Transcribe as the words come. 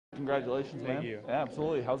Congratulations, man. Thank you. Yeah,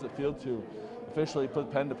 absolutely. How's it feel to officially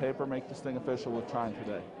put pen to paper, make this thing official with Trine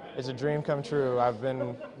today? It's a dream come true. I've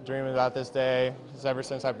been dreaming about this day ever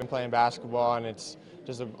since I've been playing basketball, and it's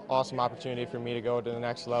just an awesome opportunity for me to go to the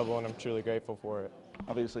next level, and I'm truly grateful for it.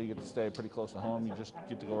 Obviously, you get to stay pretty close to home. You just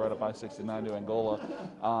get to go right up I-69 to Angola.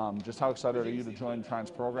 Just how excited are you to join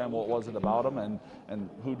Trine's program? What was it about them, and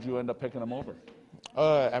who'd you end up picking them over?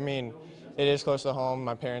 I mean, it is close to home.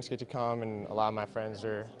 My parents get to come, and a lot of my friends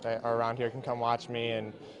that are around here can come watch me.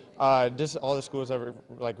 And just all the schools that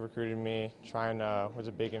recruited me, Trine was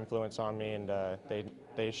a big influence on me, and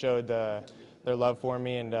they showed their love for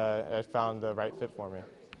me, and I found the right fit for me.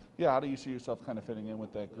 Yeah, how do you see yourself kind of fitting in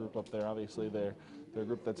with that group up there? Obviously, they're a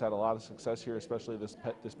group that's had a lot of success here, especially this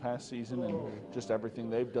past season, and just everything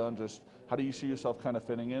they've done. Just how do you see yourself kind of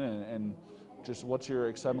fitting in, and just what's your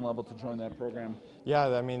excitement level to join that program? Yeah,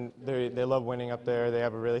 I mean, they love winning up there. They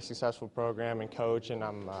have a really successful program and coach, and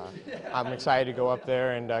I'm excited to go up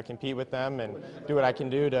there and compete with them and do what I can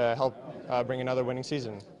do to help bring another winning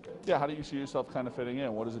season. Yeah, how do you see yourself kind of fitting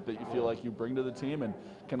in? What is it that you feel like you bring to the team and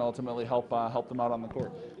can ultimately help them out on the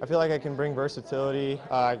court? I feel like I can bring versatility.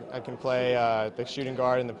 I can play the shooting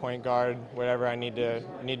guard and the point guard, whatever I need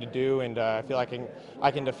to do, and I feel like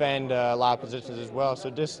I can defend a lot of positions as well.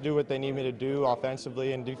 So just do what they need me to do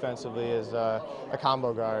offensively and defensively as a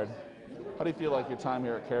combo guard. How do you feel like your time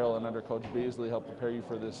here at Carroll and under Coach Beasley helped prepare you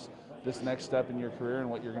for this next step in your career and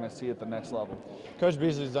what you're going to see at the next level? Coach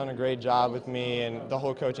Beasley's done a great job with me, and the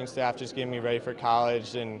whole coaching staff just getting me ready for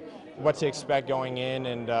college and what to expect going in,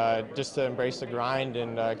 and just to embrace the grind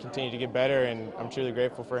and continue to get better. And I'm truly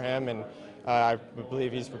grateful for him, and I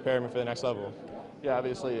believe he's prepared me for the next level. Yeah,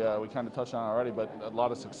 obviously we kind of touched on it already, but a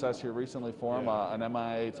lot of success here recently for him. An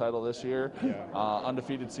MIA title this year,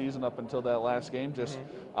 undefeated season up until that last game. Just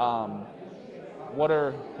what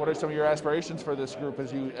are some of your aspirations for this group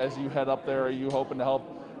as you head up there? Are you hoping to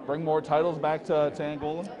help bring more titles back to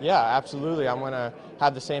Angola? Yeah, absolutely. I'm going to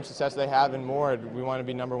have the same success they have and more. We want to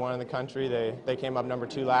be #1 in the country. They came up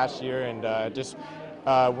 #2 last year, and just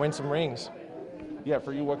win some rings. Yeah,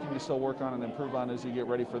 for you, what can you still work on and improve on as you get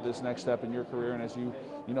ready for this next step in your career and as you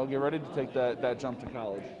get ready to take that jump to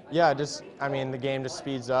college? Yeah, I mean, the game just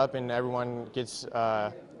speeds up and everyone gets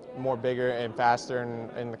more bigger and faster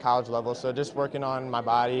in the college level. So just working on my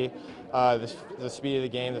body, the speed of the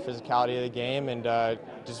game, the physicality of the game, and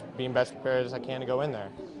just being best prepared as I can to go in there.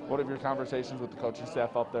 What have your conversations with the coaching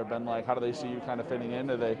staff up there been like? How do they see you kind of fitting in?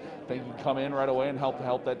 Do they think you can come in right away and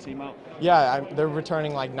help that team out? Yeah, they're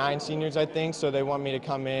returning like 9 seniors, I think, so they want me to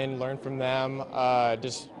come in, learn from them,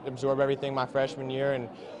 just absorb everything my freshman year, and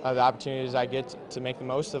the opportunities I get to make the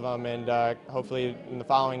most of them, and hopefully in the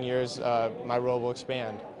following years my role will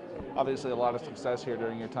expand. Obviously a lot of success here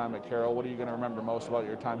during your time at Carroll. What are you going to remember most about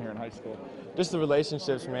your time here in high school? Just the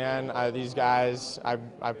relationships, man. These guys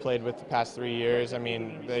I've played with the past 3 years. I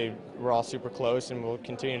mean, they were all super close and will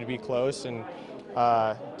continue to be close, and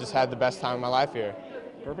just had the best time of my life here.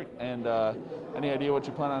 Perfect. And any idea what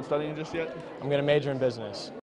you plan on studying just yet? I'm going to major in business.